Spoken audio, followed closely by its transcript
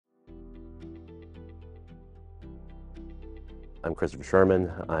I'm Christopher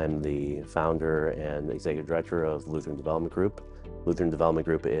Sherman. I'm the founder and executive director of Lutheran Development Group. Lutheran Development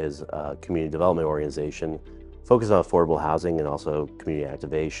Group is a community development organization focused on affordable housing and also community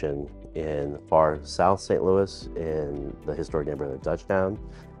activation in far south St. Louis in the historic neighborhood of Dutchtown,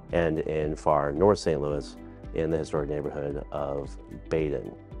 and in far north St. Louis in the historic neighborhood of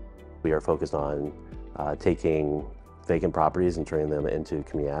Baden. We are focused on taking vacant properties and turning them into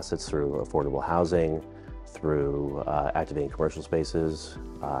community assets through affordable housing, through activating commercial spaces,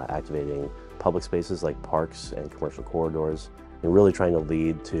 activating public spaces like parks and commercial corridors, and really trying to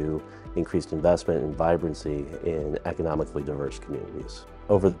lead to increased investment and vibrancy in economically diverse communities.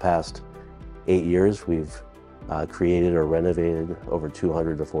 Over the past 8 years, we've created or renovated over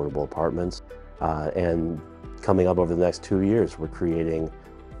 200 affordable apartments, and coming up over the next 2 years, we're creating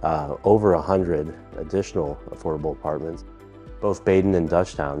over 100 additional affordable apartments. Both Baden and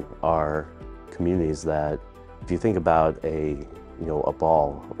Dutchtown are communities that, if you think about a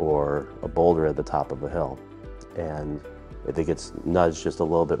ball or a boulder at the top of a hill, and if it gets nudged just a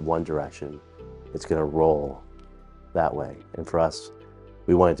little bit one direction, it's going to roll that way. And for us,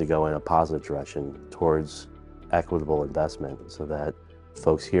 we wanted to go in a positive direction towards equitable investment so that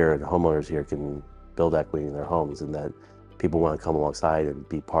folks here and homeowners here can build equity in their homes, and that people want to come alongside and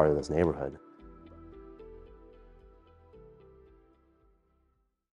be part of this neighborhood.